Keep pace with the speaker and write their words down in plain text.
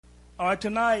All right,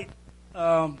 tonight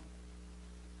we're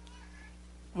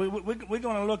going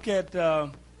to look at.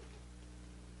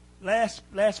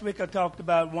 Last week I talked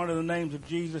about one of the names of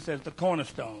Jesus as the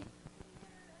cornerstone.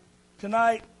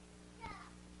 Tonight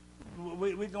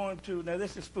we're going to. Now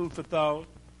this is food for thought.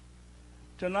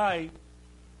 Tonight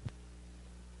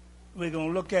we're going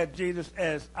to look at Jesus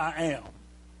as I am.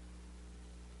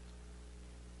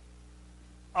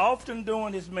 Often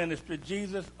during his ministry,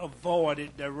 Jesus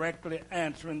avoided directly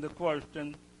answering the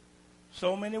question,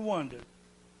 so many wondered,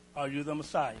 are you the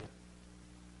Messiah?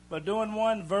 But during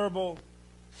one verbal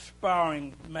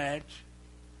sparring match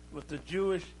with the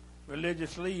Jewish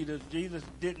religious leaders, Jesus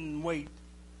didn't wait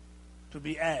to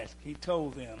be asked. He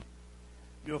told them,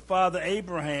 your father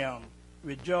Abraham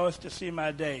rejoiced to see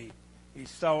my day. He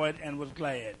saw it and was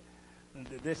glad. And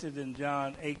this is in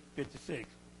John 8:56.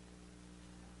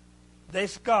 They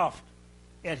scoffed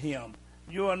at him.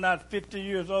 You are not 50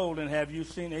 years old, and have you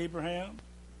seen Abraham?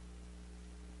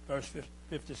 Verse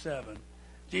 57.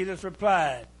 Jesus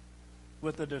replied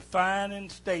with a defining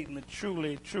statement,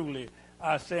 truly, truly,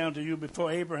 I say unto you, before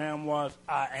Abraham was,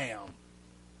 I am.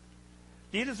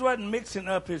 Jesus wasn't mixing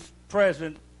up his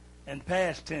present and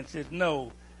past tenses.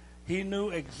 No, he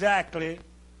knew exactly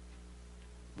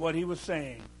what he was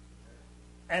saying.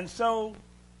 And so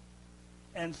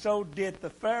did the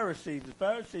Pharisees. The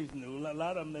Pharisees knew. A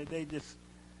lot of them,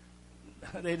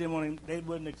 they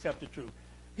wouldn't accept the truth.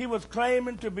 He was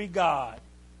claiming to be God.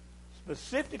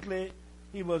 Specifically,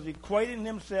 he was equating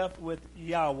himself with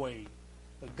Yahweh,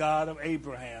 the God of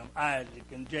Abraham, Isaac,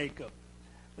 and Jacob.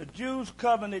 The Jews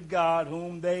covenanted God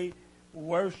whom they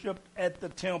worshipped at the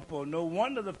temple. No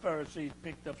wonder the Pharisees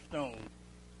picked up stones.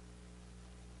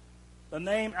 The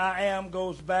name I am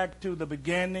goes back to the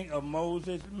beginning of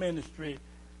Moses' ministry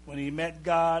when he met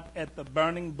God at the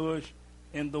burning bush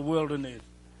in the wilderness.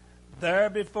 There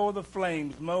before the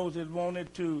flames, Moses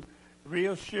wanted to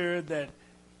reassure that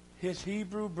his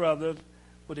Hebrew brothers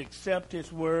would accept his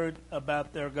word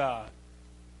about their God.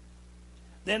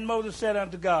 Then Moses said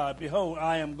unto God, behold,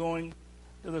 I am going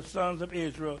to the sons of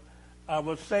Israel. I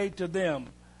will say to them,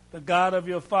 the God of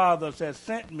your fathers has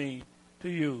sent me to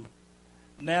you.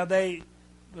 Now they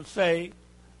will say,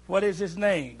 what is his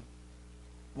name?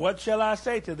 What shall I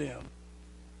say to them?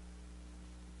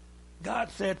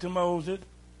 God said to Moses,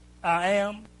 I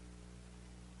am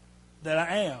that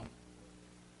I am.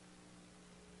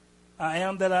 I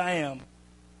am that I am.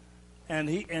 And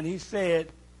he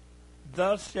said,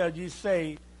 thus shall you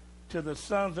say to the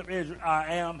sons of Israel,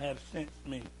 I am have sent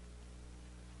me.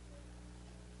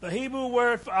 The Hebrew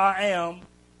word for I am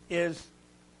is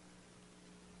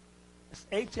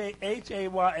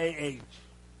H-A-Y-A-H.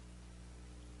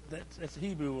 That's a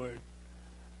Hebrew word.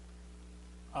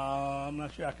 I'm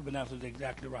not sure I can pronounce it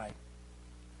exactly right.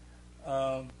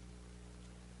 A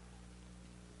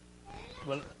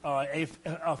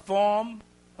form,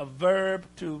 a verb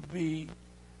to be,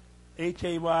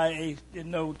 H-A-Y-A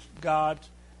denotes God's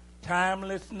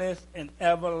timelessness and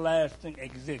everlasting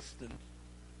existence.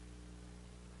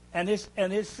 And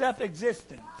his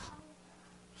self-existence.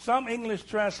 Some English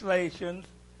translations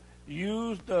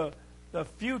use the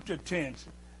future tense.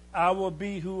 I will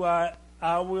be who I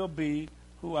will be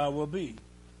who I will be.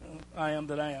 I am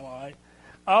that I am, all right?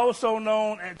 Also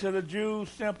known to the Jews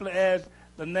simply as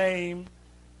the name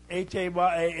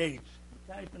H-A-Y-A-H.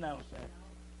 How do you pronounce that?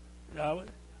 Yahweh?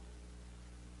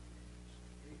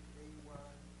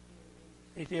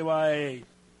 H-A-Y-A-H.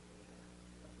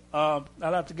 I'll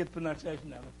have to get the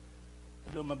pronunciation now.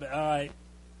 I'll do my best. All right.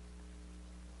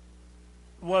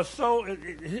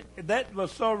 That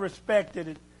was so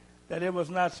respected that it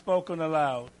was not spoken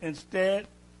aloud. Instead,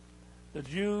 the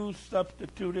Jews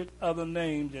substituted other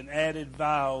names and added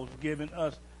vowels, giving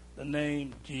us the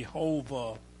name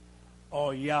Jehovah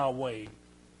or Yahweh.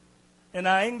 In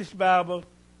our English Bible,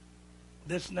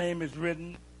 this name is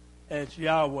written as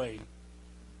Yahweh.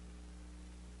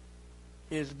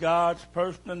 Is God's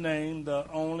personal name, the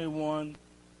only one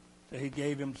that he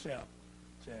gave himself.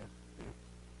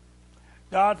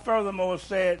 God furthermore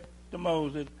said to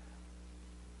Moses,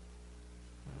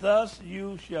 thus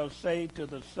you shall say to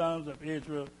the sons of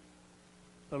Israel,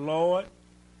 the Lord,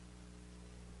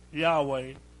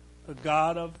 Yahweh, the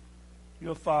God of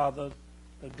your fathers,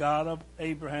 the God of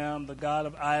Abraham, the God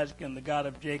of Isaac, and the God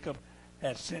of Jacob,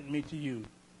 has sent me to you.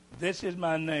 This is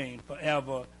my name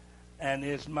forever, and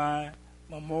is my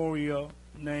memorial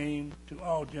name to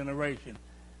all generations.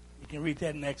 You can read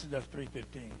that in Exodus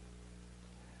 3:15.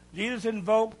 Jesus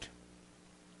invoked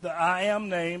the I am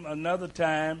name another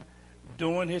time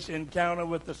during his encounter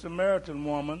with the Samaritan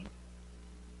woman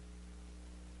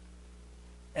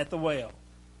at the well.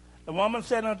 The woman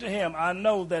said unto him, I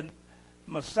know that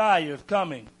Messiah is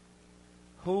coming,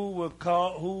 who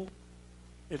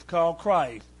is called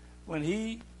Christ. When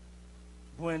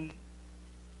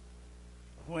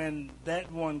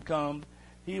that one comes,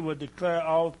 he will declare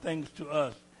all things to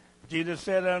us. Jesus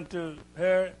said unto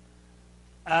her,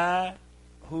 I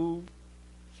who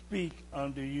speak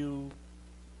unto you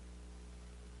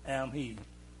am he.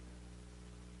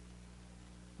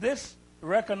 This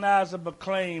recognizable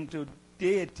claim to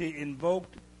deity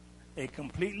invoked a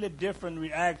completely different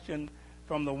reaction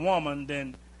from the woman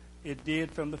than it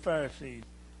did from the Pharisees.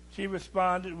 She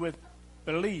responded with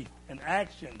belief and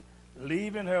action,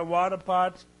 leaving her water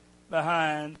pots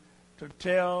behind to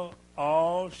tell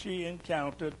all she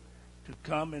encountered to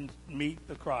come and meet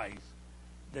the Christ.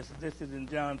 This is in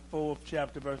John 4,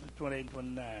 chapter verses 28 and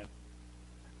 29.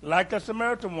 Like the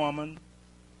Samaritan woman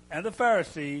and the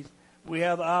Pharisees, we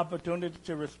have the opportunity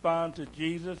to respond to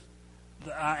Jesus,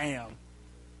 the I am.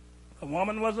 The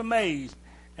woman was amazed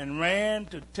and ran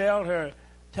to tell her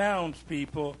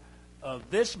townspeople of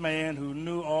this man who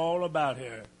knew all about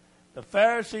her. The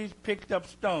Pharisees picked up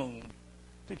stones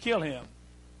to kill him.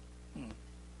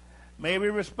 May we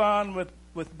respond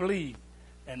with belief,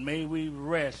 and may we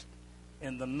rest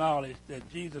in the knowledge that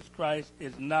Jesus Christ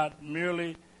is not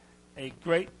merely a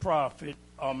great prophet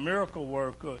or miracle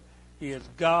worker. He is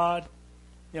God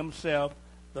himself,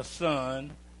 the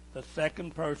Son, the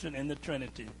second person in the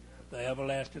Trinity, the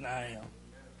everlasting I am.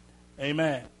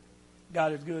 Amen.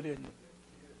 God is good, isn't he?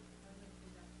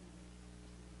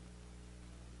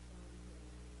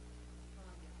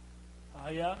 Oh,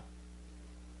 yeah?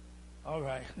 All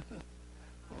right.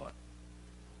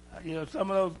 Some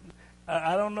of those,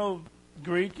 I don't know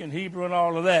Greek and Hebrew and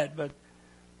all of that, but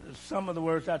some of the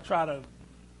words I try to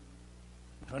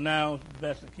pronounce the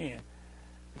best I can.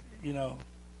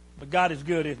 But God is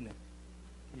good, isn't he?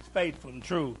 He's faithful and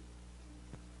true.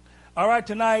 All right,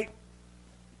 tonight,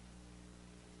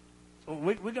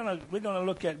 we're gonna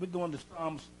look at, we're going to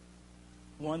Psalms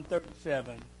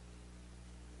 137.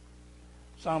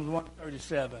 Psalms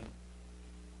 137.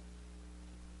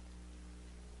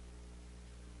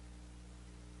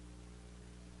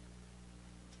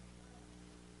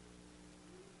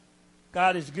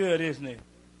 God is good, isn't he?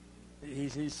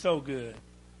 He's so good.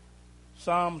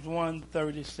 Psalms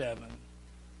 137.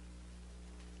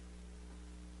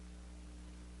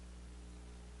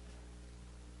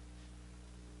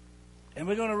 And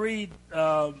we're going to read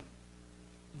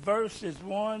verses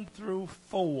 1 through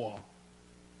 4.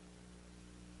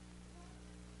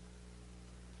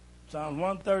 Psalm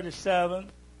 137,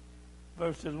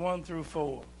 verses 1 through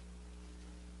 4.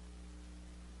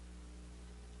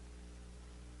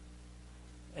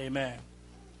 Amen.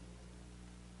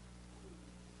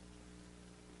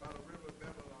 By the river of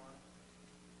Babylon,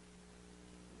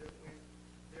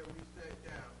 there we sat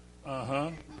down.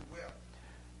 And we wept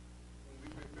when we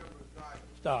remembered Zion.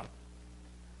 Stop.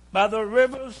 By the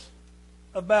rivers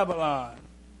of Babylon,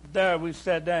 there we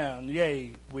sat down.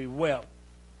 Yea, we wept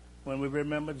when we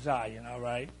remembered Zion. All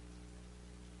right.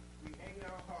 We hang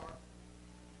our heart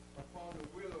upon the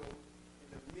willow in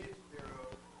the midst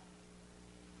thereof.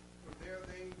 For there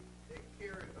they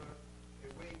carried us,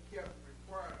 and we kept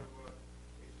required of us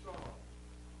a song.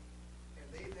 And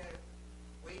they that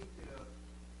wasted us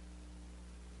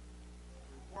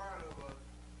required of us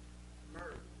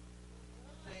mirth,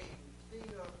 saying, sing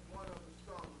us one of the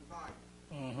songs of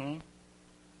Zion.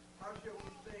 How shall we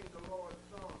sing the Lord's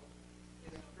song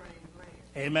in a strange land?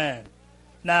 Amen.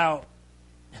 Now,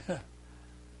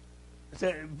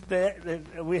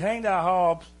 we hanged our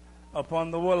harps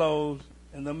upon the willows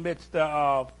in the midst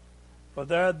thereof, for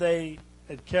there they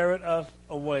had carried us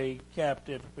away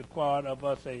captive, required of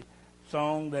us a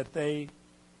song that they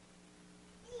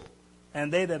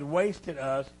that wasted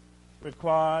us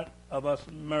required of us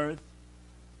mirth,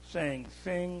 saying,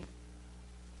 sing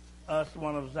us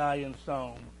one of Zion's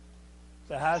songs.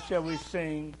 So how shall we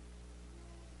sing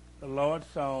the Lord's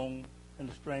song in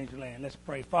the strange land? Let's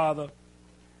pray. Father,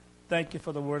 thank you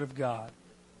for the word of God.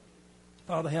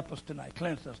 Father, help us tonight.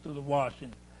 Cleanse us through the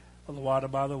washing of the water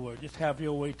by the word. Just have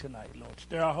your way tonight, Lord.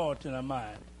 Stir our hearts and our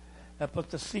mind. Help us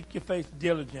to seek your face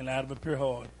diligently out of a pure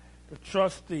heart, to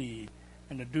trust thee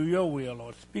and to do your will,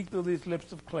 Lord. Speak through these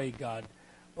lips of clay, God.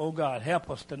 Oh, God, help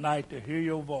us tonight to hear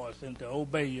your voice and to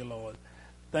obey you, Lord.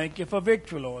 Thank you for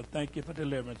victory, Lord. Thank you for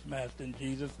deliverance, Master, in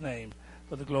Jesus' name,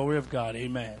 for the glory of God.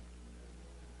 Amen.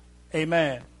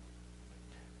 Amen.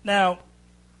 Now,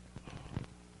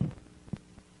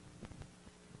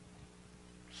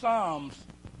 Psalms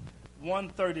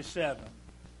 137.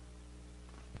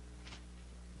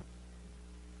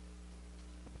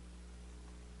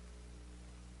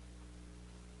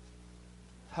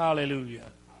 Hallelujah.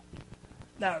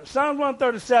 Now, Psalm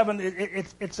 137,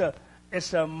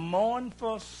 it's a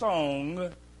mournful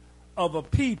song of a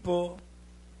people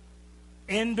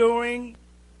enduring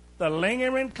the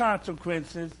lingering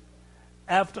consequences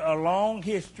after a long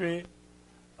history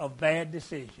of bad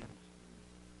decisions.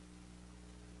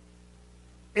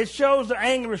 It shows the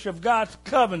anguish of God's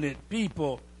covenant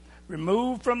people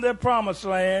removed from their promised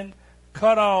land,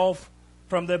 cut off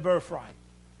from their birthright.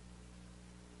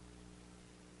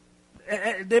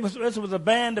 This was a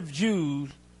band of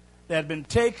Jews that had been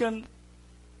taken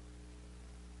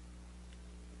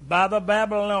by the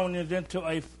Babylonians into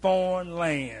a foreign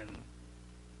land.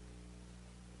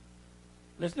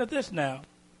 Listen to this now.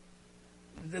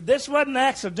 This wasn't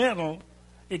accidental.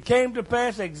 It came to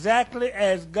pass exactly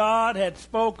as God had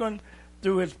spoken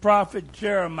through his prophet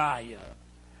Jeremiah.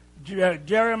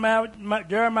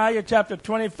 Jeremiah chapter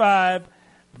 25,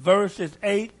 verses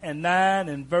 8 and 9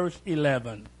 and verse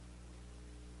 11.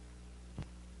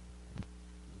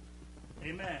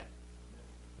 Amen.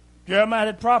 Jeremiah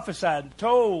had prophesied and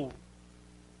told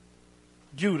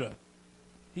Judah.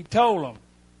 He told them.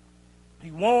 He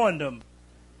warned them.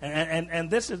 And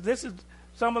this is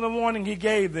some of the warning he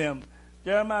gave them.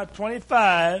 Jeremiah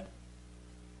 25,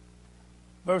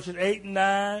 verses 8 and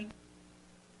 9,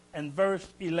 and verse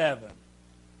 11.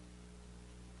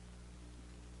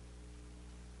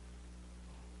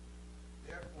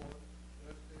 Therefore,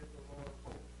 thus saith the Lord of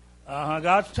hosts.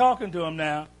 God's talking to him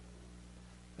now.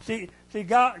 See,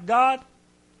 God,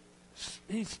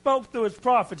 he spoke through his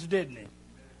prophets, didn't he?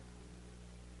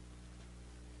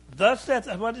 Thus saith,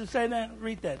 what did it say now?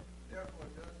 Read that. Therefore,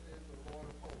 thus saith the Lord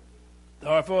of hosts.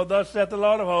 Therefore, thus saith the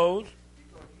Lord of hosts.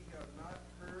 Because ye have not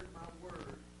heard my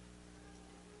word.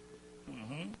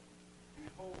 Mm-hmm.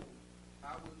 Behold,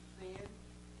 I will send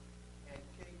and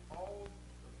take all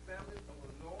the families of the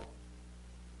north,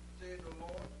 saith the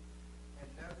Lord, and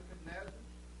Nebuchadnezzar,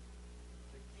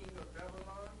 the king of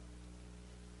Babylon,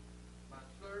 my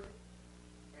servant,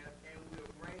 and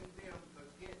will bring them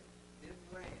against this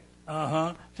land.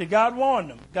 See, God warned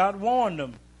them. God warned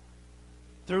them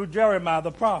through Jeremiah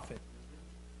the prophet.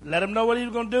 Let them know what he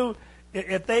was going to do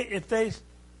if they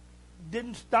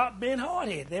didn't stop being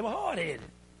hard-headed. They were hard-headed.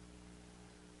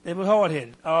 They were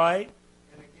hard-headed. All right?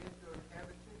 And against the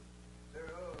inhabitants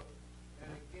thereof,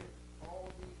 and against all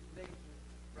these nations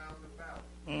round about,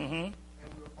 Mm-hmm. and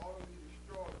will utterly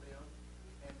destroy them,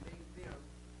 and make them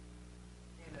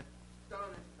in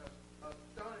astonishment,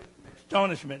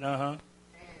 Astonishment. and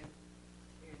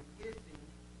in hissing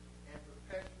and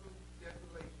perpetual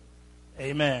desolation.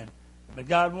 Amen. But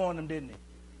God warned them, didn't he?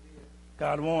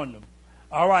 God warned them.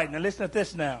 All right, now listen to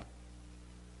this now.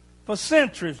 For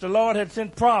centuries, the Lord had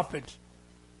sent prophets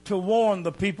to warn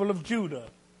the people of Judah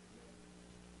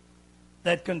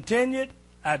that continued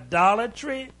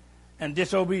idolatry and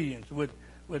disobedience would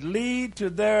lead to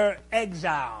their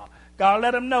exile. God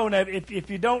let them know that if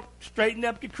you don't straighten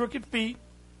up your crooked feet,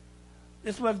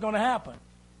 this is what's going to happen.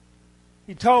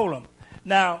 He told them.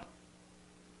 Now,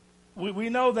 we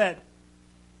know that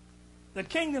the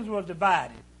kingdoms were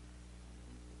divided.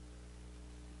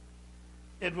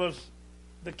 It was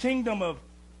the kingdom of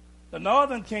the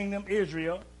northern kingdom,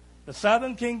 Israel, the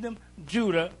southern kingdom,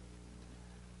 Judah.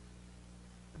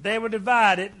 They were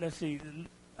divided. Let's see.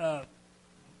 All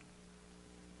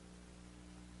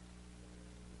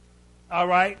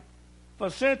right. For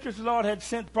centuries, the Lord had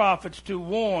sent prophets to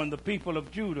warn the people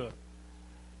of Judah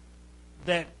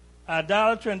that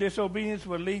idolatry and disobedience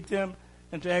would lead them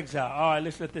into exile. All right,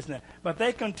 listen to this now. But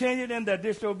they continued in their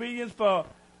disobedience for,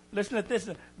 listen to this,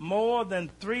 more than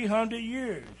 300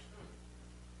 years.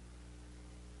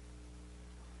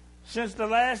 Since the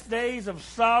last days of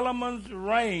Solomon's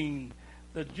reign,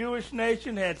 the Jewish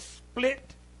nation had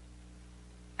split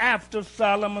after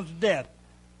Solomon's death.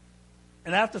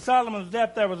 And after Solomon's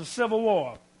death, there was a civil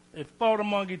war. They fought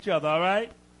among each other, all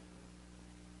right?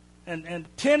 And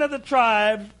 10 of the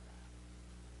tribes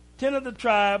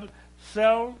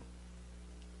settled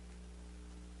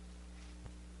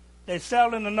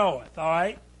in the north, all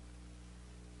right?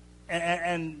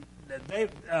 And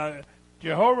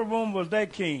Jehoram was their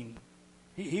king.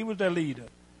 He was their leader.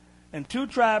 And 2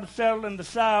 tribes settled in the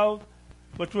south,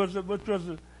 which was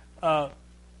the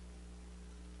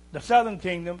southern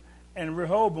kingdom, and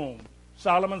Rehoboam,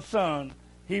 Solomon's son,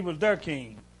 he was their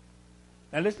king.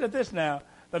 Now listen to this now.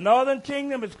 The northern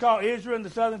kingdom is called Israel, and the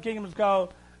southern kingdom is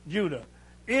called Judah.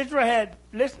 Israel had,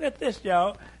 listen to this,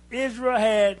 y'all. Israel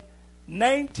had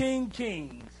 19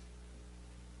 kings.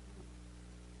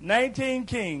 19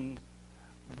 kings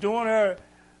during her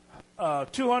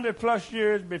 200 plus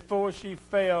years before she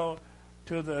fell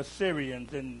to the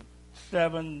Assyrians in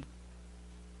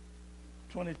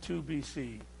 22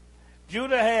 BC.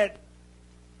 Judah had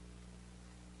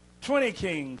 20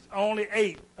 kings, only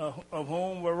 8 of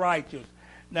whom were righteous.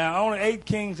 Now, only 8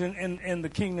 kings in the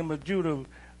kingdom of Judah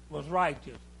was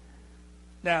righteous.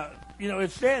 Now,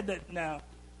 it said that, now,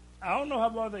 I don't know how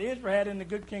whether Israel had any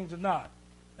good kings or not.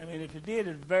 I mean, if it did,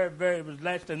 it was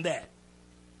less than that.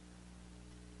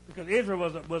 Because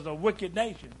Israel was a wicked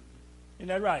nation. Isn't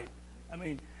that right? I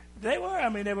mean, they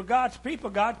were God's people.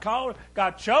 God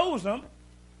chose them,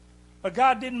 but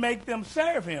God didn't make them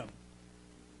serve him.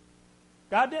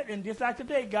 God did, and just like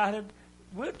today,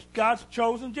 God's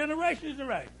chosen generation, isn't it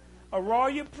right? A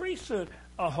royal priesthood,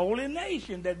 a holy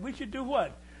nation, that we should do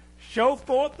what? Show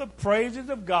forth the praises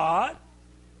of God.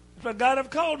 That's what God has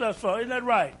called us for, isn't that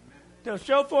right? To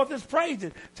show forth his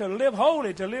praises, to live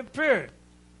holy, to live pure,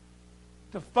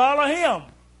 to follow him,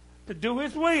 to do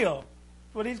his will.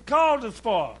 That's what he's called us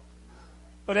for.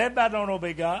 But everybody don't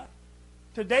obey God.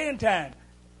 Today and time,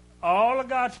 all of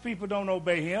God's people don't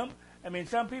obey him. I mean,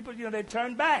 some people, they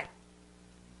turn back.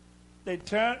 They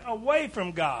turn away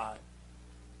from God.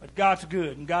 But God's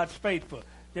good and God's faithful.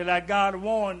 Just like God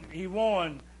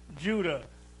warned Judah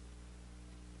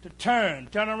to turn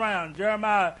around.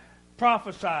 Jeremiah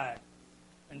prophesied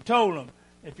and told them,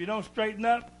 if you don't straighten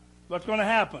up, what's going to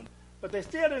happen? But they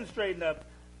still didn't straighten up.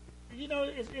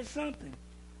 It's something.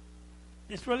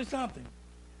 It's really something.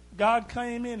 God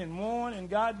came in and warned, and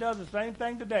God does the same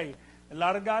thing today. A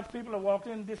lot of God's people are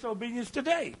walking in disobedience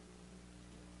today.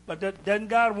 But doesn't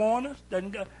God warn us?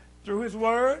 Doesn't God, through his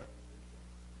word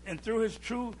and through his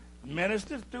true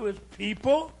ministers, through his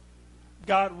people,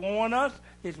 God warn us.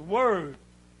 His word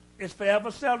is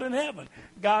forever settled in heaven.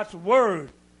 God's word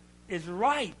is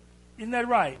right. Isn't that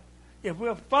right? If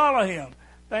we'll follow him,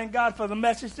 thank God for the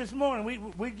message this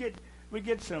morning. We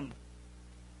get some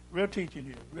real teaching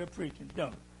here, real preaching.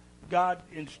 Don't. God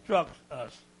instructs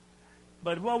us.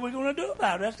 But what are we going to do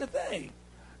about it? That's the thing.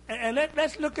 And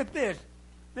let's look at this.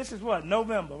 This is what?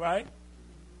 November, right?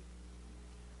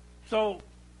 So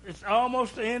it's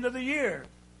almost the end of the year.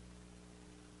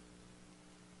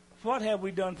 What have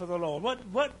we done for the Lord?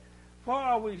 What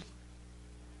are we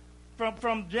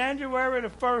from January the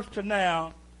 1st to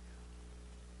now?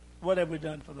 What have we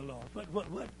done for the Lord?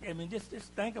 What? I mean, just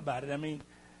think about it. I mean,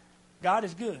 God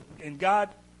is good, and God,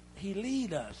 he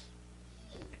lead us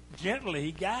gently.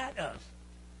 He guide us.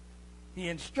 He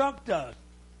instruct us.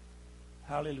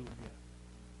 Hallelujah.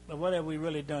 But what have we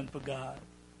really done for God?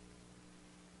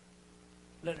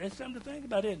 It's something to think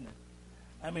about, isn't it?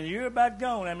 I mean, you're about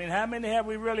gone. I mean, how many have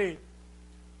we really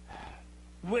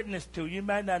witnessed to? You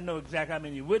might not know exactly how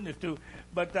many you witnessed to,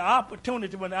 but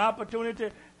when the opportunity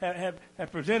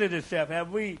have presented itself,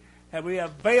 have we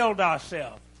availed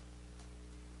ourselves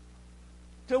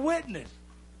to witness?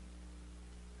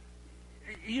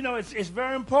 It's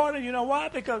very important. You know why?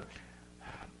 Because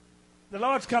the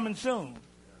Lord's coming soon.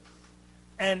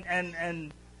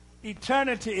 And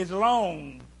eternity is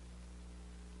long.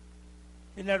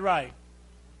 Isn't that right?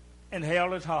 And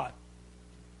hell is hot.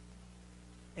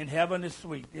 And heaven is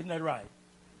sweet. Isn't that right?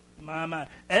 My.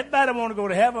 Everybody want to go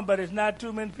to heaven, but it's not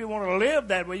too many people want to live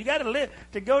that way. You got to live.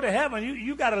 To go to heaven,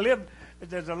 you got to live.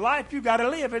 There's a life you got to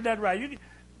live. Isn't that right?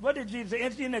 What did Jesus say?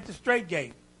 Enter in at the straight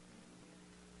gate.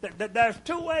 There's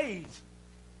 2 ways.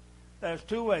 There's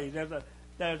 2 ways.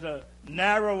 There's a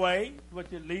narrow way,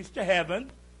 which leads to heaven.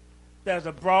 There's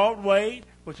a broad way,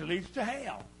 which leads to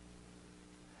hell.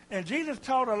 And Jesus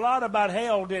taught a lot about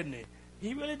hell, didn't he?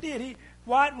 He really did.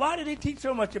 Why did he teach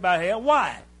so much about hell?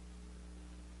 Why?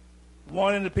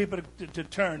 Wanting the people to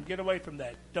turn, get away from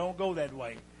that. Don't go that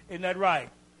way. Isn't that right?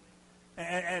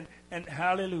 And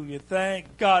hallelujah.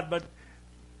 Thank God. But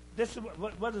this is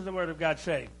what does the Word of God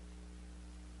say?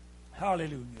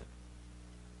 Hallelujah.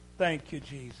 Thank you,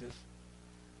 Jesus.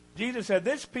 Jesus said,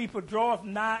 this people draweth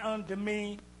nigh unto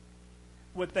me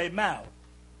with their mouth,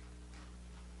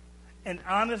 and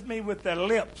honors me with their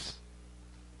lips.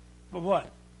 But what?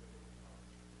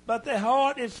 But their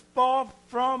heart is far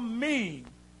from me.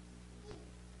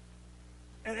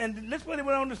 And this is what he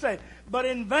went on to say. But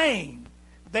in vain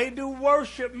they do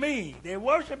worship me. They're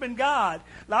worshiping God.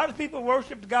 A lot of people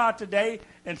worship God today,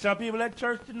 and some people at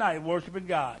church tonight worshiping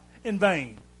God in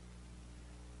vain.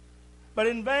 But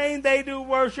in vain they do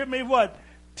worship me, what?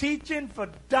 Teaching for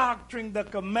doctrine the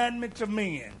commandments of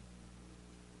men.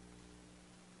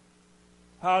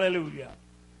 Hallelujah.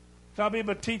 Some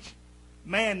people teach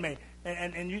man-made.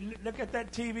 And you look at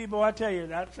that TV, boy, I tell you,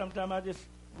 sometimes I just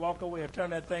walk away or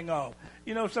turn that thing off.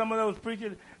 Some of those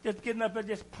preachers just getting up and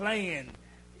just playing.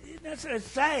 It's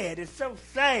sad. It's so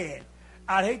sad.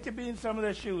 I'd hate to be in some of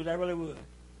their shoes. I really would.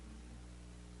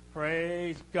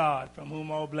 Praise God, from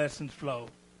whom all blessings flow.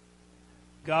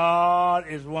 God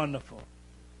is wonderful.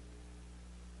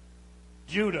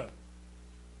 Judah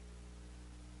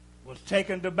was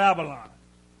taken to Babylon.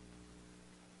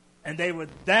 And they were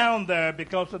down there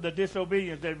because of the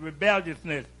disobedience, the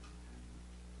rebelliousness,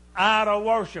 idol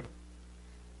worship.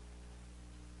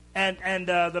 And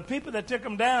the people that took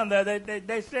them down there,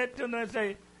 they said to them, they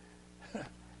say,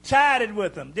 chided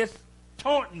with them, just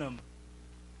taunting them.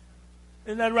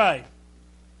 Isn't that right?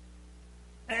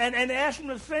 And they asked them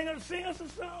to sing us a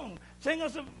song. Sing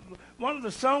us one of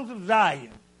the songs of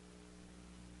Zion.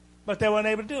 But they weren't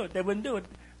able to do it. They wouldn't do it.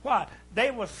 Why?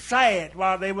 They were sad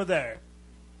while they were there.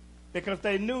 Because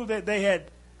they knew that they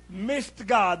had missed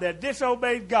God. They had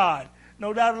disobeyed God.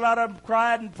 No doubt a lot of them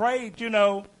cried and prayed, you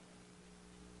know.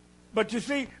 But you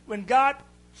see, when God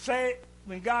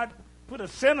put a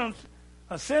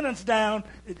sentence down,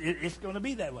 it's going to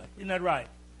be that way. Isn't that right?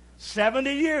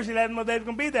 70 years he let them know they were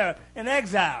going to be there in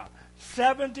exile.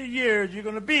 70 years you're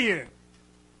going to be here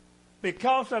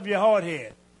because of your hard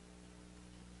head.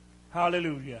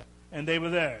 Hallelujah. And they were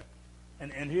there.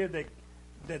 And here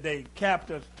they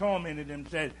captors tormented them and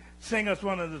said, sing us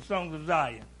one of the songs of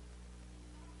Zion.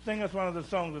 Sing us one of the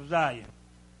songs of Zion.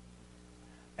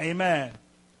 Amen.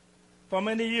 For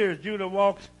many years, Judah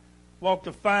walked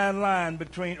a fine line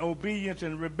between obedience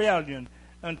and rebellion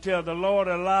until the Lord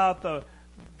allowed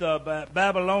the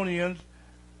Babylonians,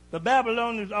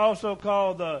 also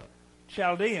called the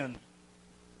Chaldeans.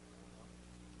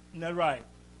 Isn't that right?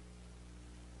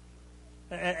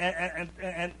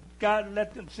 And God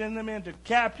let them send them in to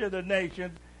capture the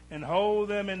nations and hold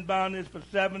them in bondage for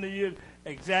 70 years,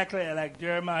 exactly like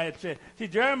Jeremiah had said. See,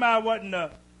 Jeremiah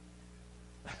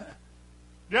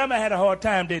Jeremiah had a hard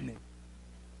time, didn't he?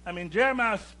 I mean,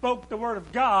 Jeremiah spoke the word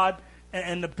of God,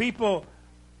 and the people,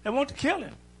 they wanted to kill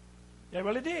him. They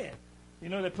really did. You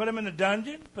know, they put him in the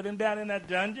dungeon, put him down in that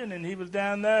dungeon, and he was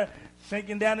down there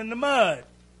sinking down in the mud.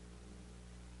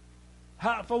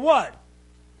 For what?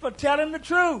 For telling the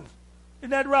truth.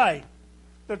 Isn't that right?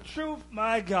 The truth,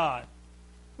 my God.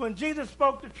 When Jesus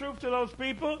spoke the truth to those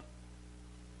people,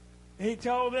 he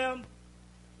told them,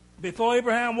 before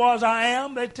Abraham was, I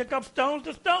am, they took up stones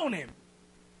to stone him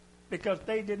because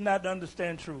they did not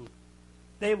understand truth.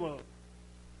 They were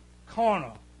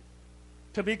carnal.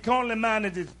 To be carnally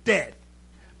minded is death,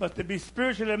 but to be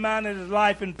spiritually minded is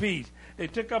life and peace. They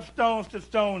took up stones to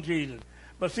stone Jesus.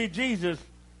 But see, Jesus,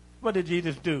 what did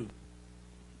Jesus do?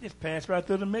 Just passed right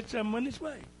through the midst of them and went his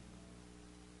way.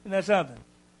 Isn't that something?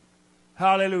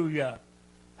 Hallelujah.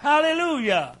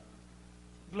 Hallelujah.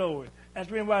 Glory. That's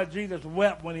the reason why Jesus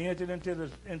wept when he entered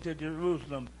into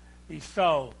Jerusalem. He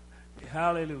saw.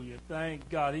 Hallelujah. Thank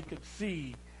God. He could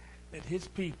see that his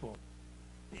people.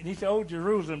 And he said, "Oh,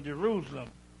 Jerusalem, Jerusalem,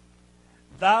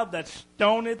 thou that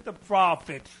stonest the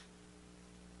prophets."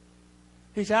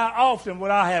 He said, "How often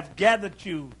would I have gathered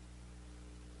you?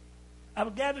 I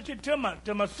would gather you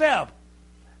to myself,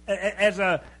 as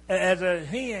a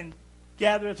hen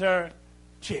gathers her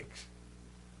chicks.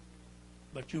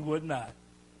 But you would not."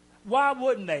 Why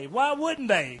wouldn't they? Why wouldn't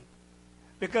they?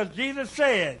 Because Jesus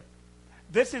said,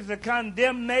 "This is the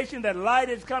condemnation that light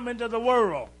has come into the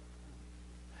world.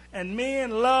 And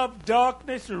men love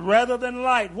darkness rather than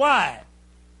light." Why?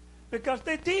 Because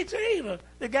their deeds are evil.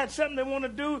 They got something they want to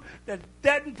do that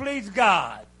doesn't please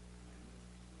God.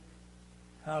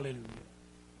 Hallelujah.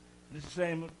 This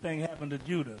same thing happened to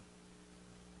Judah.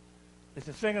 They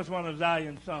said, "Sing us one of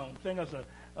Zion's songs. Sing us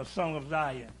a song of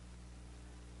Zion."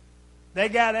 They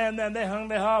got in there and they hung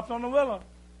their harps on the willow.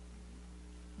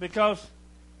 Because,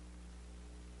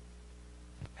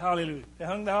 hallelujah, they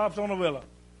hung their harps on the willow.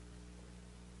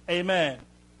 Amen.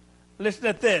 Listen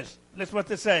to this. Listen what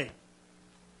they say.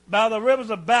 "By the rivers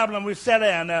of Babylon we sat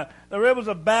down." Now, the rivers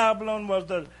of Babylon was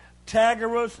the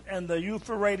Tigris and the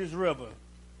Euphrates River.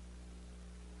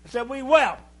 They said, "We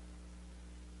wept."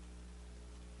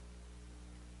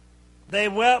 They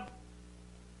wept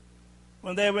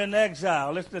when they were in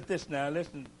exile. Listen to this now.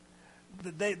 Listen.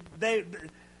 They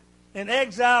in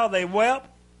exile they wept.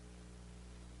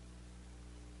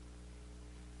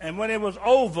 And when it was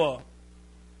over,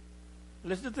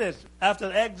 listen to this. After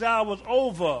the exile was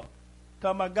over,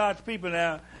 talking about God's people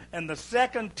now, and the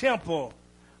second temple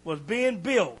was being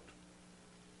built,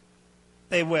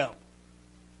 they wept.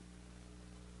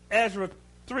 Ezra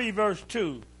 3 verse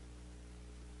 2.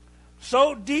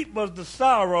 "So deep was the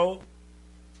sorrow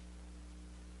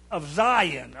of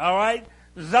Zion," all right?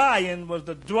 Zion was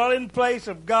the dwelling place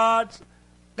of God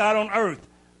on earth.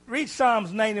 Read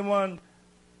Psalms 91,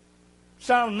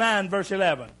 Psalm 9 verse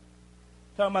 11.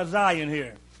 Talking about Zion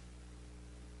here.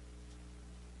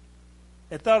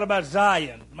 They thought about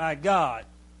Zion, my God.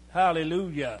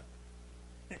 Hallelujah.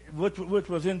 which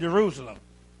was in Jerusalem.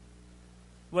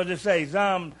 What does it say?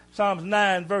 Psalms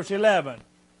 9, verse 11.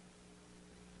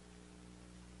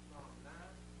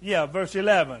 Yeah, verse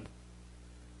 11.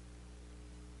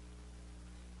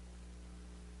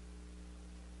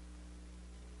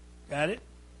 Got it?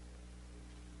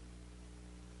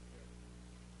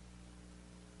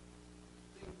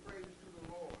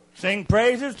 Sing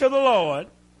praises to the Lord,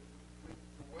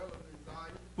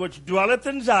 which dwelleth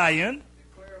in Zion.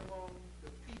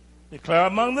 Declare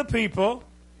among the people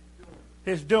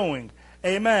his doing.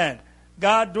 Amen.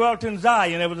 God dwelt in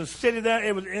Zion. There was a city there.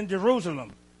 It was in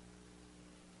Jerusalem.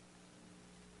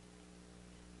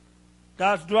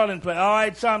 God's dwelling place. All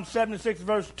right, Psalm 76,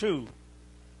 verse 2.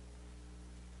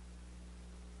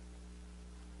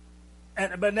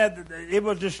 But it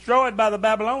was destroyed by the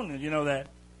Babylonians. You know that.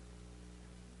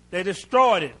 They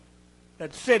destroyed it.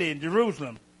 That city in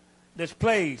Jerusalem. This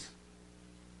place.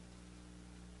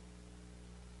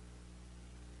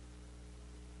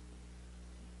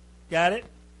 Got it?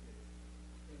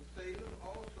 And Salem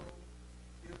also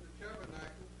is the tabernacle.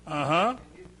 Uh-huh. And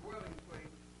his dwelling place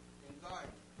in Zion.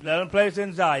 Dwelling place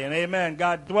in Zion. Amen.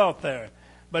 God dwelt there.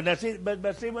 But see,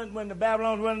 when the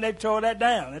Babylonians went, they tore that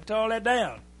down. They tore that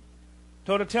down.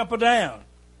 Tore the temple down.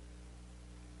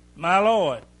 My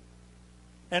Lord.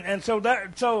 And so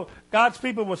God's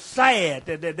people were sad,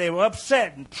 that they were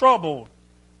upset and troubled.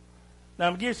 Now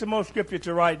I'm going to give you some more scripture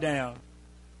to write down.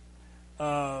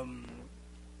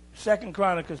 2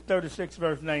 Chronicles 36,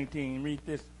 verse 19. Read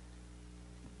this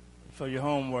for your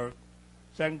homework.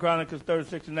 2 Chronicles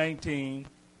 36 and 19.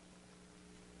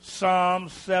 Psalm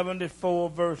 74,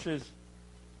 verses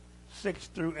 6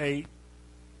 through 8.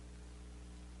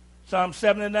 Psalm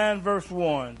 79, verse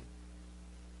 1.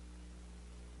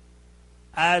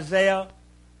 Isaiah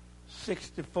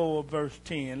 64, verse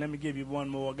 10. Let me give you one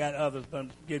more. I got others, but let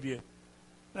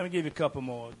me give you a couple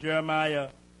more. Jeremiah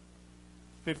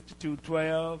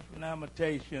 52:12,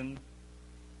 Lamentation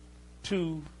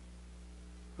 2,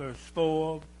 verse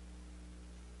 4,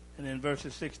 and then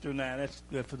verses 6 through 9. That's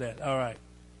good for that. All right.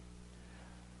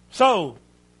 So,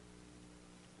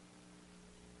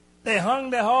 they hung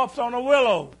their harps on a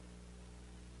willow.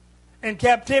 In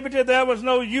captivity, there was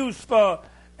no use for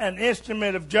an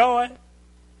instrument of joy.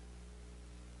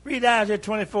 Read Isaiah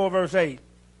 24, verse 8.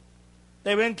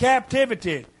 They were in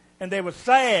captivity, and they were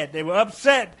sad. They were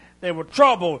upset. They were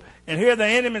troubled. And here the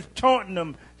enemies taunting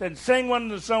them, said, sing one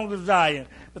of the songs of Zion.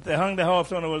 But they hung their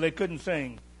harps on the willow. They couldn't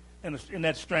sing in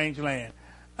that strange land.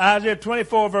 Isaiah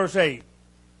 24, verse 8.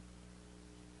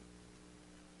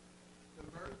 The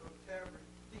verse of Tabernacle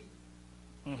ceased.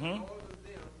 Mm-hmm. All of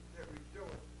them that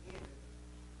rejoice in it,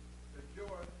 the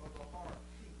joy of the heart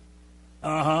ceased.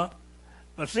 Uh-huh.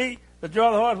 But see, the joy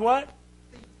of the heart is what?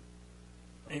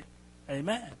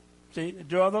 Amen. See, the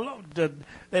joy of the Lord.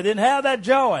 They didn't have that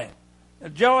joy. The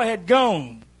joy had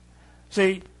gone.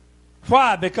 See,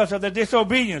 why? Because of the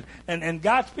disobedience. And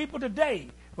God's people today,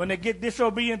 when they get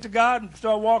disobedient to God and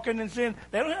start walking in sin,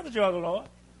 they don't have the joy of the Lord.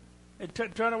 They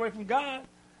turn away from God.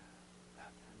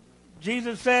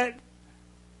 Jesus said,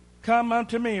 come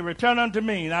unto me, return unto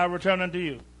me, and I will return unto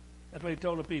you. That's what he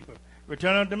told the people.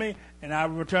 Return unto me, and I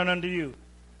will return unto you.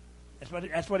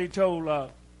 That's what he told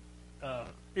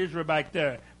Israel back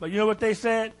there. But you know what they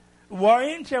said?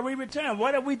 Wherein shall we return?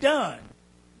 What have we done?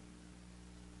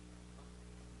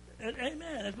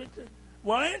 Amen.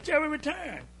 Wherein shall we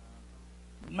return?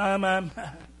 My.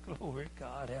 Glory,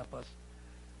 God help us.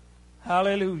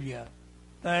 Hallelujah.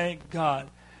 Thank God.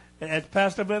 As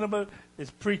Pastor Venable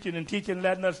is preaching and teaching,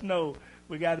 letting us know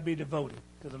we got to be devoted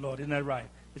to the Lord. Isn't that right?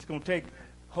 It's going to take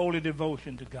holy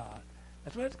devotion to God.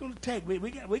 That's what it's going to take.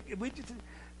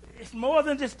 It's more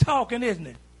than just talking, isn't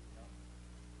it?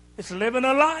 It's living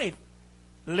a life.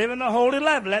 Living a holy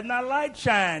life. Letting our light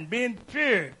shine. Being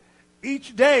pure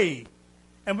each day.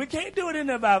 And we can't do it in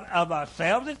of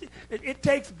ourselves. It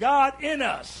takes God in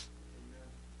us.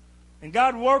 And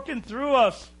God working through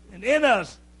us and in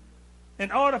us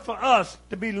in order for us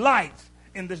to be lights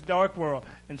in this dark world.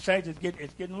 And saints,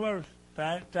 it's getting worse.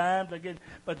 Times are getting,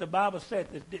 but the Bible said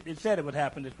it would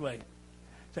happen this way.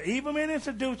 So evil men and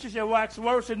seducers shall wax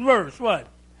worse and worse. What?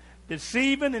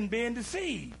 Deceiving and being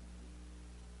deceived.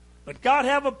 But God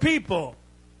have a people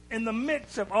in the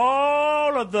midst of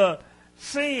all of the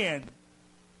sin,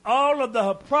 all of the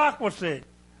hypocrisy,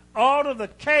 all of the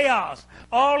chaos,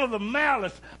 all of the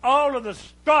malice, all of the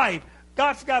strife.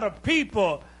 God's got a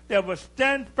people that will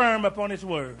stand firm upon his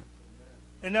word.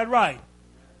 Isn't that right?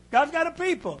 God's got a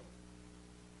people.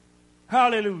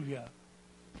 Hallelujah.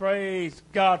 Praise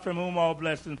God, from whom all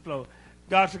blessings flow.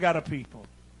 God's got a people.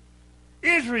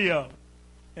 Israel.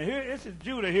 And here, this is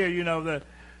Judah here, you know, the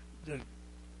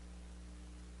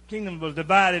kingdom was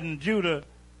divided, and Judah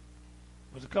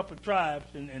was a couple of tribes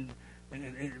in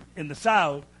the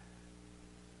south.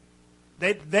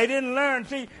 They didn't learn.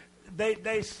 See,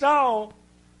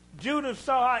 Judah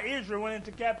saw how Israel went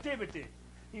into captivity.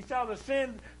 He saw the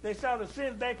sin. They saw the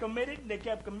sins they committed, and they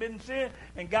kept committing sin,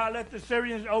 and God let the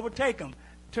Syrians overtake them,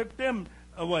 took them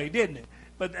away, didn't it?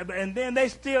 And then they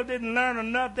still didn't learn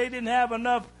enough. They didn't have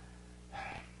enough.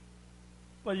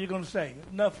 What are you going to say?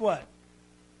 Enough what?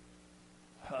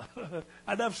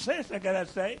 Enough sense, I gotta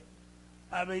say.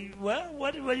 I mean, well,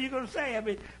 what are you going to say? I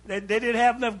mean, they didn't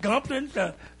have enough gumptions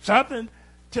or something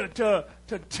to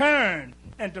turn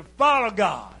and to follow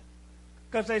God.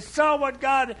 Because they saw what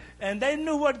God, and they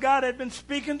knew what God had been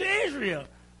speaking to Israel.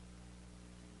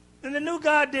 And they knew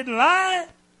God didn't lie.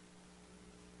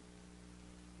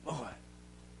 Boy.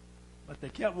 But they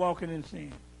kept walking in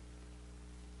sin.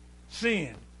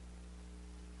 Sin.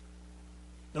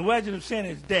 The wages of sin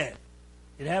is death.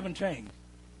 It haven't changed.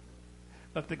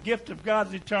 But the gift of God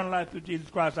is eternal life through Jesus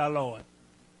Christ our Lord.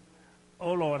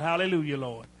 Oh, Lord. Hallelujah,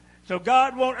 Lord. So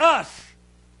God wants us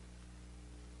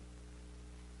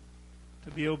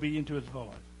to be obedient to his voice.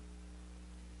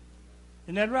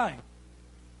 Isn't that right?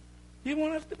 He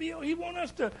wants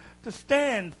us to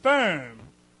stand firm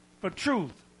for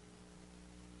truth.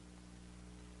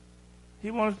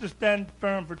 He wants us to stand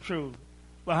firm for truth.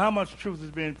 Well, how much truth is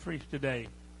being preached today?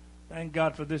 Thank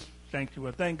God for this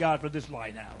sanctuary. Thank God for this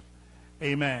lighthouse.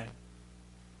 Amen.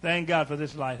 Thank God for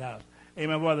this lighthouse.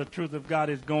 Amen. While the truth of God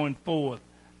is going forth,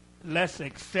 let's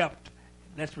accept,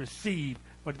 let's receive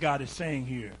what God is saying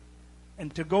here.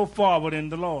 And to go forward in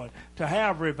the Lord, to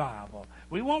have revival.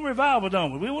 We want revival,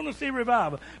 don't we? We want to see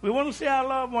revival. We want to see our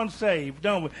loved ones saved,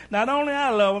 don't we? Not only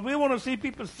our loved ones, we want to see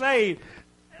people saved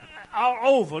all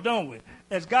over, don't we?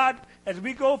 As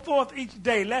we go forth each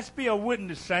day, let's be a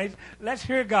witness, saints. Let's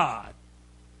hear God.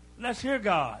 Let's hear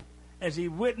God. As he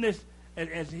witness,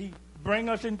 as he bring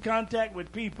us in contact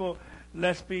with people,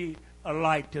 let's be a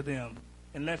light to them.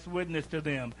 And let's witness to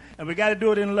them. And we got to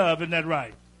do it in love, isn't that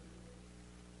right?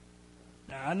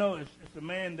 Now, I know it's a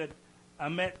man that I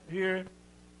met here,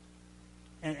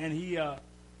 and he, I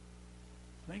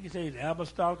think he said he's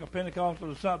apostolic or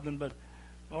Pentecostal or something, but,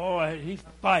 oh, he's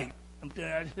fight.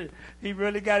 He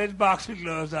really got his boxing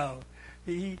gloves on.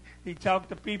 He talked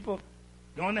to people,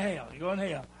 going to hell, you're going to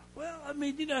hell. Well, I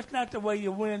mean, that's not the way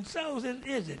you win souls,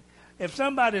 is it? If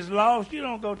somebody's lost, you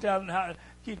don't go tell them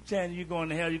keep saying you're going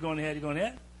to hell, you're going to hell, you're going to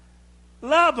hell.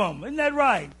 Love them, isn't that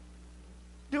right?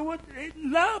 Do what,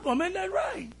 love them, isn't that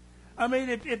right? I mean,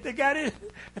 if they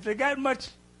got much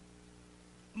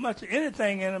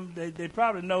anything in them, they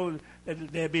probably know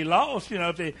that they'd be lost. You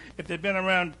know, if they've been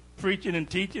around preaching and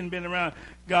teaching, been around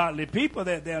godly people,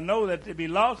 that they'll know that they'll be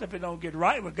lost if they don't get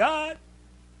right with God.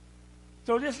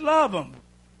 So just love them,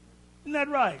 isn't that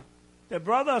right? Their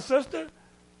brother or sister,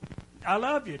 I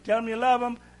love you. Tell them you love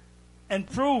them, and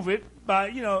prove it by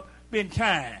being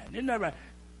kind. Isn't that right?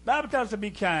 The Bible tells us to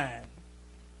be kind.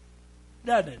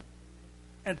 Doesn't it?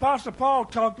 And Apostle Paul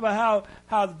talked about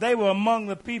how they were among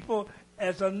the people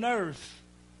as a nurse.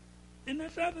 Isn't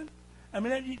that something? I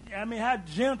mean, how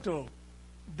gentle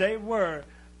they were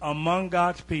among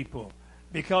God's people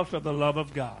because of the love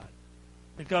of God.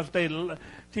 Because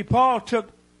Paul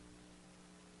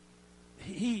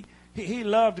he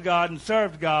loved God and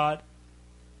served God.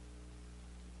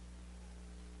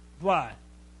 Why?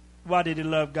 Why did he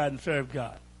love God and serve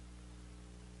God?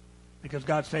 Because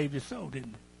God saved his soul,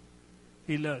 didn't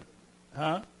he? He loved.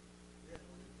 Huh?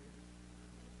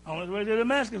 On his way to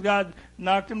Damascus, God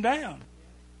knocked him down.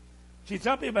 See,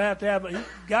 some people have to have,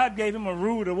 God gave him a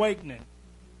rude awakening.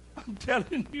 I'm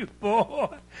telling you, boy,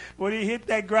 when he hit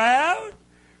that ground,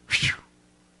 whew,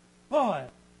 boy,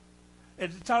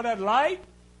 and saw that light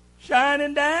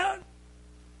shining down,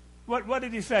 what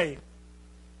did he say?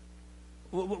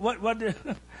 What did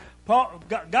Paul?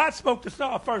 God spoke to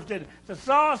Saul first, didn't he?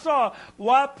 So Saul,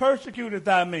 why persecutest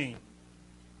thou me?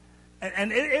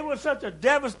 And it was such a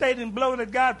devastating blow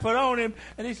that God put on him.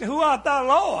 And he said, who art thou,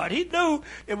 Lord? He knew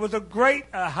it was a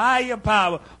higher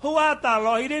power. Who art thou,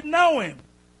 Lord? He didn't know him.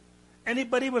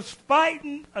 But he was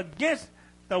fighting against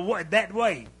that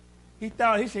way. He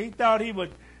thought he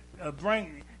would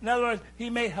bring, in other words, he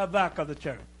made havoc of the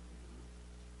church.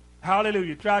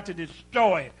 Hallelujah. Tried to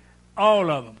destroy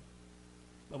all of them.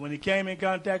 But when he came in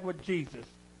contact with Jesus,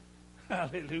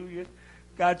 hallelujah,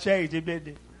 God changed him, didn't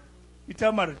he? You're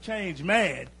talking about a changed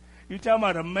man. You're talking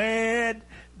about a man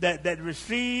that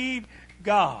received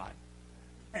God.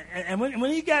 And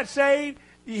when he got saved,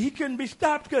 he couldn't be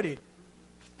stopped, could he?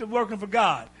 Still working for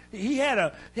God. He had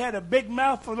a big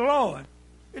mouth for the Lord.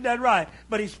 Isn't that right?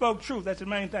 But he spoke truth. That's the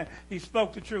main thing. He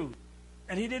spoke the truth.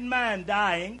 And he didn't mind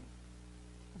dying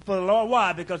for the Lord.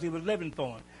 Why? Because he was living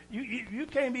for him. You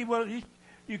can't be willing.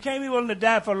 You can't be willing to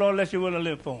die for the Lord unless you're willing to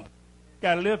live for him.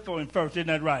 Got to live for him first, isn't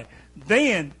that right?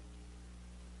 Then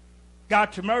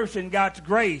God's mercy and God's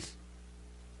grace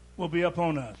will be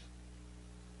upon us.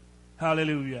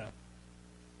 Hallelujah.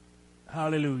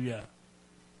 Hallelujah.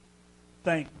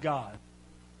 Thank God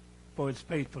for his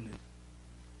faithfulness.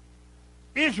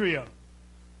 Israel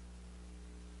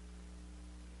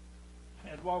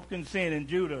had walked in sin, and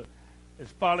Judah is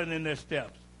following in their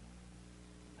steps.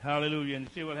 Hallelujah. And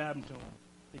see what happened to them.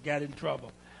 They got in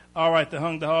trouble. All right, they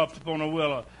hung the harps upon a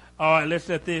willow. All right,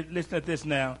 listen at this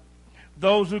now.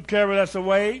 Those who carried us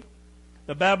away,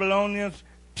 the Babylonians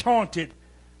taunted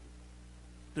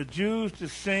the Jews to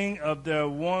sing of their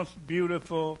once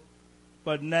beautiful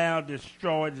but now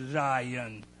destroyed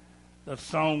Zion, the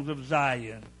songs of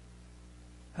Zion.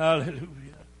 Hallelujah.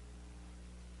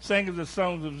 Sing of the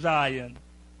songs of Zion.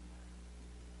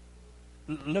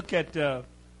 Look at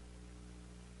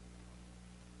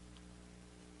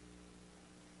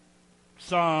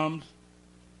Psalms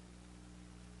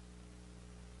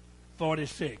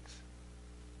 46.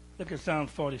 Look at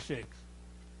Psalms 46.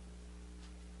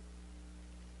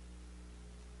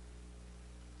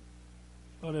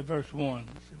 Go to verse 1.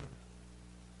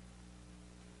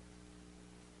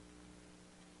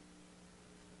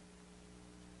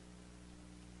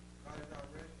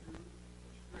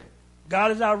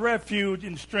 God is our refuge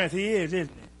and strength. He is, isn't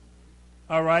he?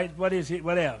 All right. What is he?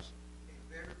 What else?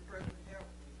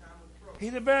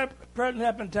 He's a very present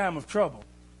help in time of trouble.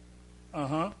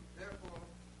 Uh-huh. Therefore,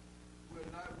 will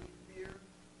not we fear,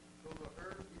 though the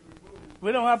earth be removed?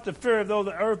 We don't have to fear though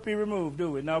the earth be removed,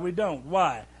 do we? No, we don't.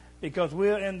 Why? Because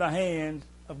we're in the hands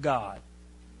of God.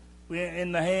 We're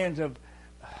in the hands of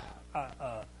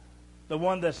the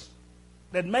one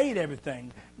that made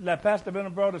everything. Like Pastor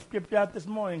Benham brought a scripture out this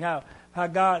morning, how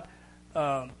God,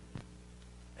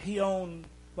 he owned,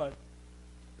 the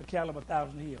cattle of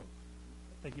 1,000 hills.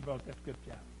 I think he brought that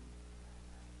scripture out.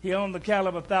 He owned the cattle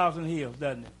of 1,000 hills,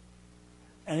 doesn't he?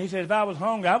 And he said, if I was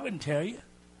hungry, I wouldn't tell you.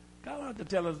 God don't have to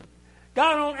tell us.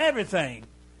 God owned everything.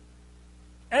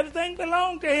 Everything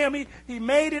belonged to him. He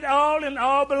made it all, and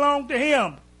all belonged to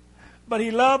him. But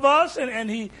he loved us, and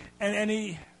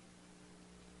he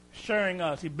sharing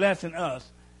us. He blessing us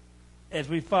as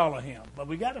we follow him. But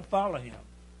we got to follow him.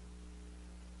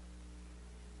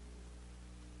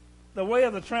 The way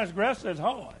of the transgressor is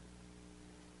hard.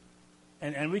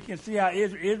 And we can see how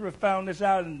Israel found this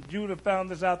out, and Judah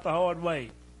found this out the hard way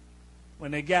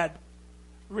when they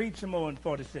read some more in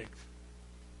 46.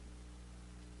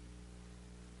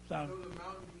 Though the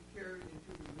mountain be carried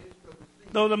into the midst of the sea.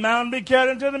 Though the mountain be carried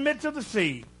into the midst of the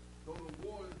sea. Though the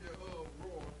waters thereof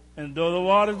roar. And though the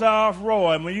waters thereof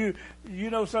roar. And when you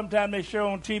know sometimes they show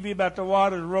on TV about the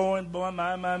waters roaring, boy,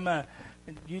 my.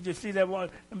 And you just see that water,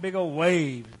 them big old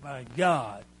waves, my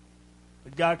God.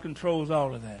 But God controls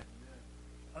all of that.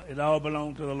 It all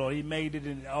belongs to the Lord. He made it,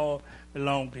 and it all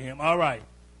belonged to him. All right.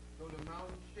 Though the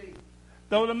mountain shake.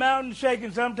 Though the mountains shake,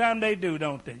 and sometimes they do,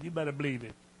 don't they? You better believe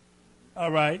it. All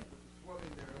right.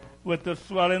 With the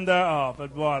swelling thereof, the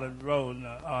water rolling.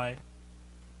 All right.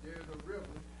 There is a river.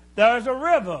 There is a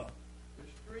river. The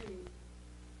stream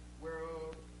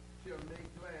whereof shall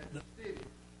make glad the city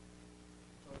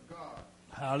of God.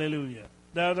 Hallelujah.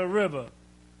 There is a river.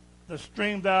 The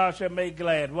stream thereof shall make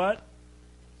glad. What?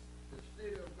 The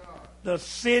city of God. The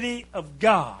city of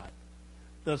God.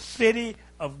 The city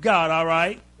of God. All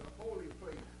right. The holy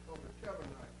place of the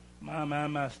tabernacle.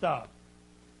 My, stop.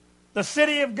 The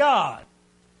city of God.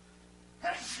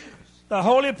 The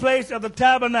holy place of the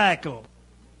tabernacle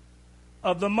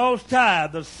of the Most High.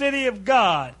 The city of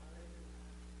God.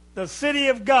 The city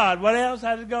of God. What else?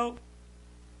 How did it go?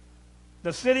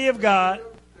 The city of God.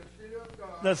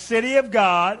 The city of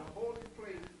God.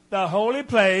 The holy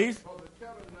place of the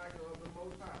tabernacle of the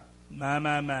Most High.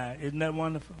 My. Isn't that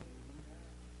wonderful?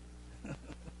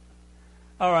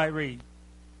 All right, read.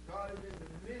 God is in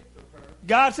the midst of her.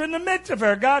 God's in the midst of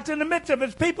her. God's in the midst of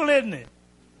his people, isn't he?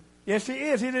 Yes, he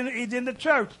is. He's in the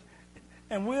church.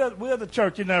 And we're the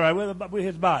church, isn't that right? We're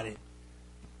his body.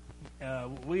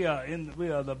 We are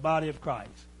the body of Christ.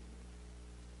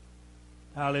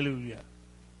 Hallelujah.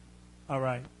 All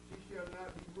right. She shall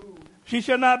not be moved. She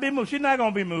shall not be moved. She's not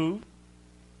going to be moved.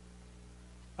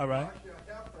 All right. I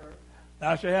shall help her.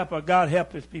 Thou shalt help her. God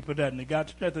help his people, doesn't he? God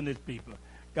strengthen his people.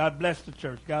 God bless the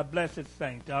church. God bless his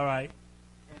saints. All right.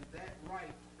 And that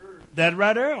right early. That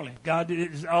right early. God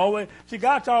is always. See,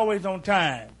 God's always on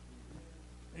time.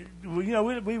 You know,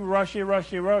 we rushy.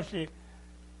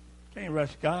 Can't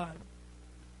rush God.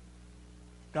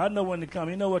 God knows when to come.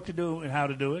 He knows what to do and how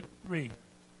to do it. Read.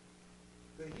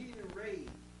 The heathen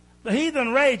raged. The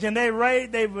heathen raged, and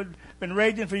they've been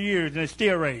raging for years, and they're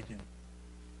still raging.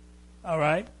 All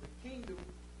right? The kingdoms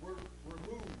were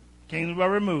removed. Kingdoms were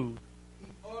removed. He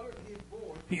uttered his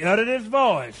voice. He uttered his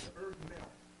voice. The earth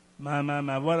melted.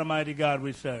 My, what a mighty God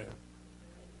we serve.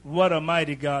 What a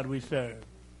mighty God we serve.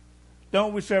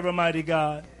 Don't we serve a mighty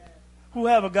God? Who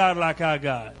have a God like our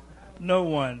God? No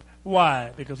one.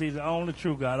 Why? Because he's the only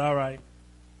true God. All right.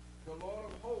 The Lord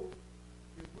of hosts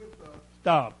is with us.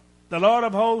 Stop. The Lord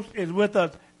of hosts is with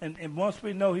us. And once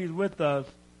we know he's with us,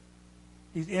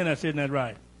 he's in us. Isn't that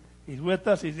right? He's with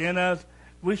us. He's in us.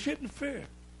 We shouldn't fear.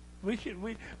 We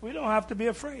don't have to be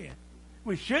afraid.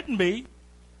 We shouldn't be.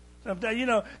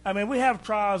 Sometimes, we have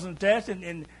trials and tests,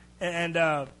 and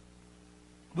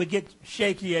we get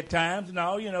shaky at times and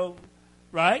all,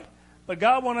 right? But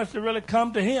God wants us to really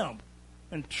come to him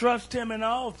and trust him in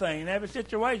all things. In every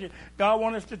situation, God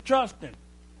wants us to trust him.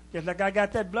 Just like I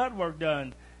got that blood work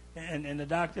done, and the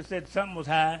doctor said something was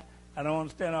high. I don't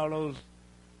understand all those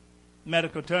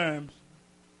medical terms.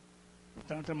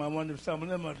 Sometimes I wonder if some of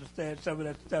them understand some of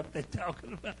that stuff they're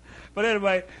talking about. But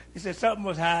anyway, he said something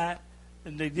was high,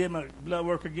 and they did my blood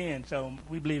work again. So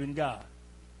we believe in God.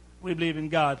 We believe in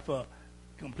God for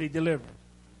complete deliverance.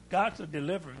 God's a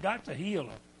deliverer. God's a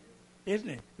healer, isn't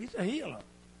he? He's a healer.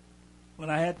 When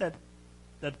I had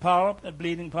that polyp, that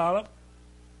bleeding polyp,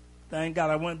 thank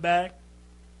God I went back,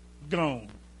 gone.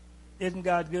 Isn't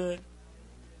God good?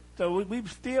 So we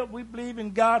believe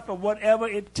in God for whatever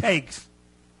it takes.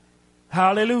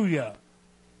 Hallelujah.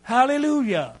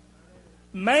 Hallelujah.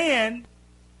 Man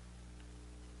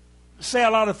say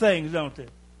a lot of things, don't they?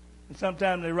 And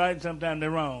sometimes they're right and sometimes they're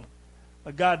wrong.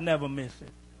 But God never misses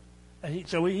it.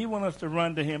 So he wants us to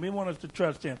run to him. He wants us to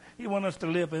trust him. He wants us to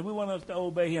live for him. He wants us to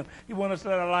obey him. He wants us to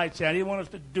let our light shine. He wants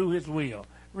us to do his will.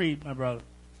 Read, my brother.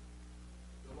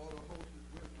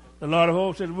 The Lord of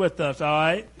hosts is with us, all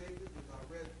right?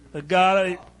 The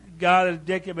God of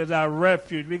Jacob is our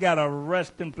refuge. We got a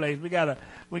resting place. We got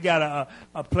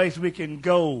a place we can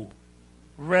go.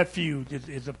 Refuge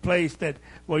is a place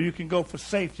where you can go for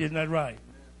safety. Isn't that right?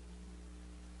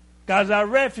 God's our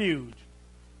refuge.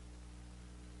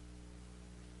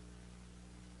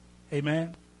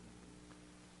 Amen.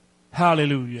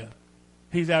 Hallelujah.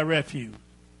 He's our refuge.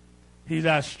 He's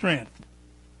our strength.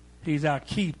 He's our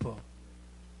keeper.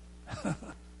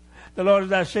 The Lord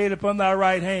is our shade upon thy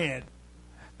right hand.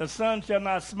 The sun shall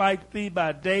not smite thee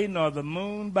by day, nor the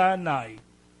moon by night.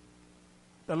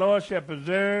 The Lord shall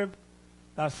preserve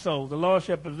thy soul. The Lord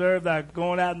shall preserve thy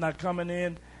going out and thy coming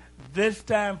in, this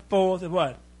time forth and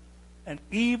what? And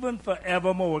even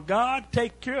forevermore. God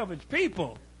take care of his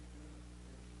people.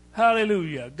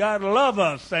 Hallelujah. God love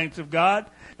us, saints of God,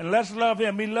 and let's love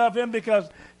him. We love him because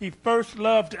he first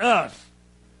loved us.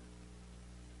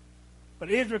 But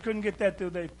Israel couldn't get that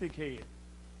through their thick head.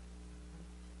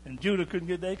 And Judah couldn't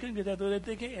get that through their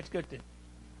thick heads, could they?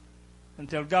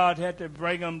 Until God had to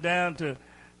bring them down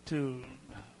to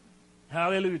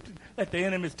hallelujah, let the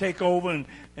enemies take over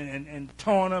and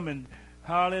taunt them, and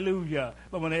hallelujah.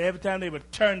 But every time they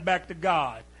would turn back to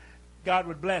God, God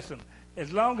would bless them.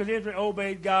 As long as Israel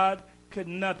obeyed God, could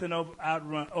nothing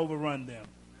overrun them.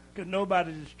 Could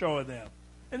nobody destroy them.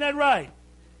 Isn't that right?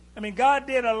 I mean, God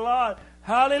did a lot.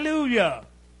 Hallelujah.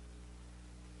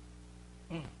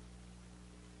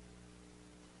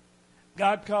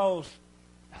 God caused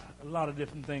a lot of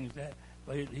different things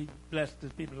but he blessed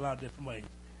his people a lot of different ways.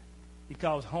 He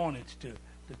caused hornets to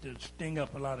sting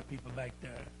up a lot of people back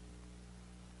there.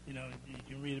 You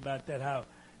can read about that, how.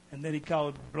 And then he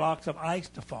caused blocks of ice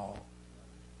to fall.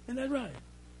 Isn't that right?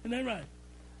 Isn't that right?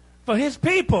 For his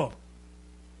people.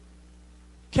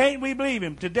 Can't we believe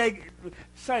him? Today,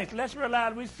 saints, let's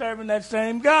realize we're serving that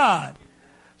same God.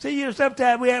 See,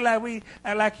 sometimes we act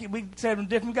like we serving a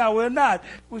different God. We're not.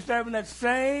 We're serving that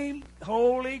same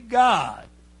holy God.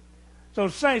 So,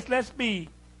 saints, let's be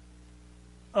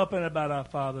up and about our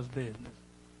Father's business.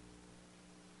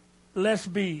 Let's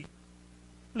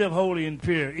live holy and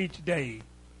pure each day.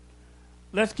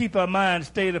 Let's keep our minds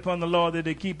stayed upon the Lord, that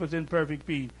they keep us in perfect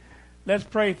peace. Let's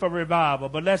pray for revival,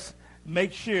 but let's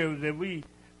make sure that we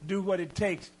do what it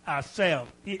takes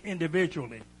ourselves,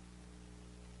 individually,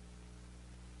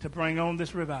 to bring on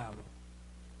this revival.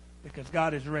 Because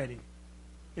God is ready.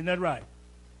 Isn't that right?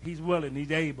 He's willing,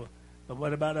 he's able. But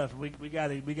what about us? We got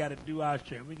to do our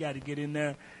share. We got to get in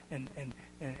there and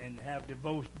have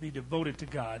be devoted to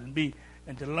God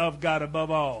and to love God above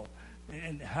all.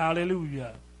 And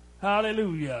hallelujah.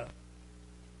 Hallelujah.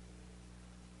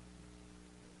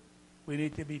 We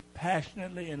need to be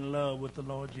passionately in love with the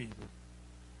Lord Jesus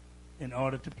in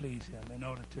order to please him, in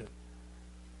order to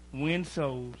win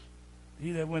souls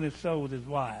He that winneth souls is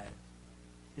wise.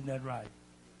 Isn't that right?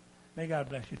 May God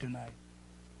bless you tonight.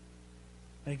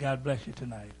 May God bless you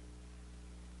tonight.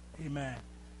 Amen.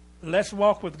 Let's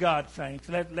walk with God, saints.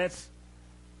 Let's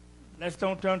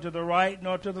don't turn to the right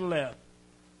nor to the left,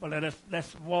 but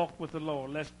let's walk with the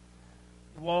Lord. Let's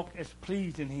walk as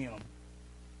pleasing Him.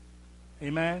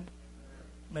 Amen.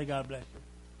 May God bless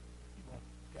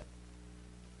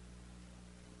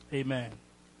you. Amen.